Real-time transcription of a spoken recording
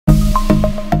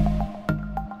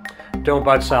Doing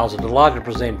Boat Sales, I'm delighted to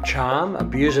present Charm, a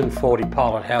Busen 40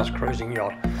 pilot house cruising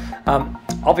yacht.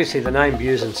 Obviously the name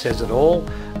Busen says it all.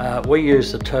 We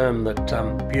use the term that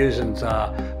Busens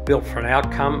are built for an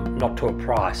outcome, not to a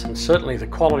price, and certainly the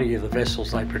quality of the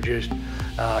vessels they produced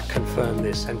confirm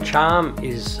this. And Charm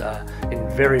is in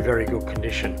very, very good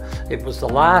condition. It was the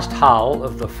last hull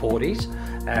of the 40s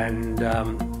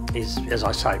and is, as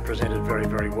I say, presented very,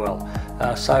 very well.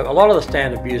 So a lot of the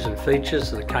standard Busen features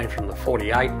that came from the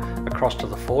 48 across to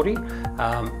the 40.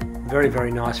 Very,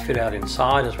 very nice fit out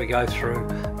inside as we go through.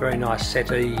 Very nice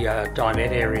settee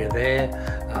dinette area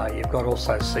there. You've got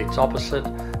also seats opposite.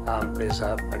 There's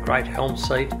a great helm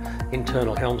seat,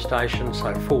 internal helm station,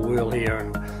 so full wheel here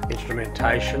and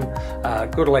instrumentation.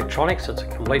 Good electronics, it's a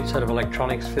complete set of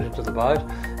electronics fitted to the boat.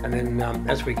 And then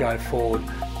as we go forward,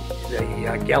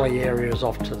 the galley area is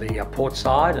off to the port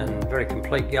side, and very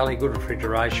complete galley, good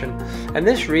refrigeration. And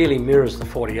this really mirrors the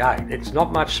 48. It's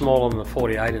not much smaller than the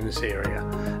 48 in this area.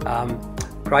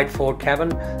 Great forward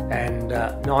cabin, and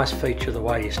nice feature the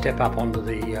way you step up onto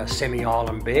the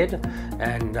semi-island bed,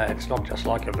 and it's not just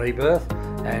like a V-berth.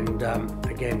 And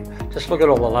again, just look at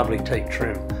all the lovely teak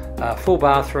trim. Full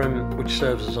bathroom which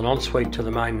serves as an ensuite to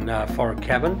the main forward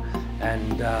cabin,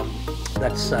 and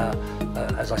that's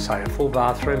as I say, a full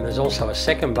bathroom. There's also a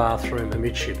second bathroom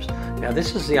amidships. Now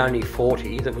this is the only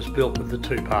 40 that was built with the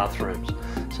two bathrooms,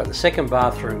 so the second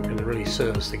bathroom can really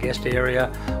service the guest area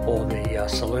or the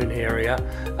saloon area.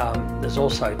 There's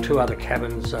also two other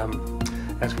cabins.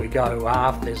 As we go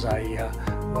aft, there's a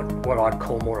what I'd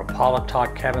call more a pilot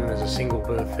type cabin. There's a single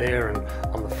berth there, and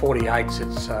on the 48s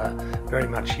it's very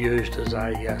much used as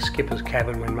a skipper's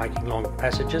cabin when making long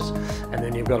passages. And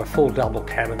then you've got a full double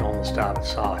cabin on the starboard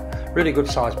side. Really good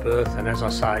sized berth, and as I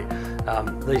say,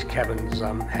 these cabins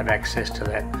have access to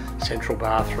that central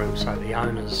bathroom, so the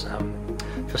owner's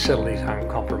facilities aren't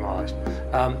compromised.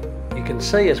 You can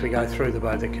see as we go through the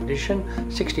boat the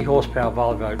condition. 60 horsepower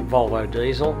Volvo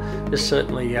diesel. This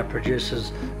certainly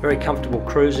produces very comfortable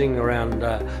cruising around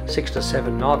 6 to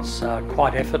 7 knots,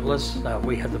 quite effortless.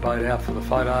 We had the boat out for the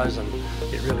photos and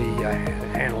it really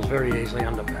handles very easily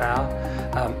under power.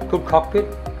 Good cockpit,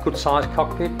 good size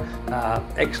cockpit,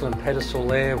 excellent pedestal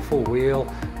there, full wheel,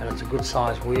 and it's a good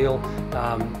size wheel.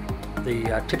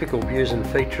 The typical Busen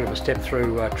feature of a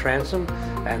step-through transom,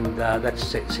 and that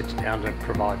sits down to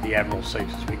provide the Admiral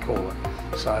seats, as we call it.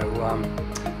 So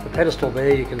the pedestal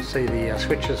there, you can see the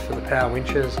switches for the power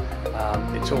winches.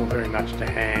 It's all very much to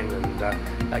hand,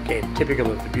 and again, typical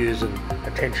of the Busen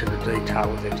attention to detail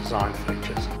with their design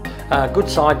features. Good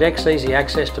side decks, easy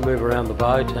access to move around the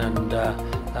boat, and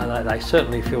they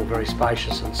certainly feel very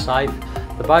spacious and safe.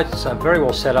 The boat's very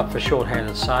well set up for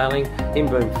short-handed sailing,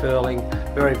 in-boom furling,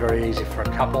 very, very easy for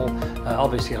a couple.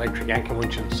 Obviously electric anchor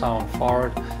winch and so on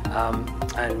forward.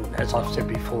 And as I've said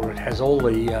before, it has all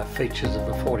the features of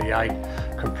the 48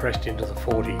 compressed into the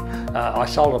 40. I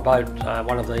sold a boat,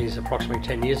 one of these approximately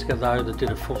 10 years ago though, that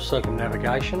did a full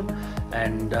circumnavigation,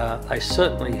 and they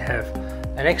certainly have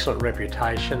an excellent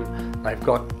reputation. They've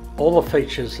got all the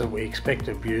features that we expect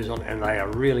of Busen, and they are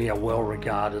really a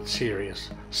well-regarded, serious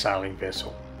sailing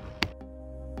vessel.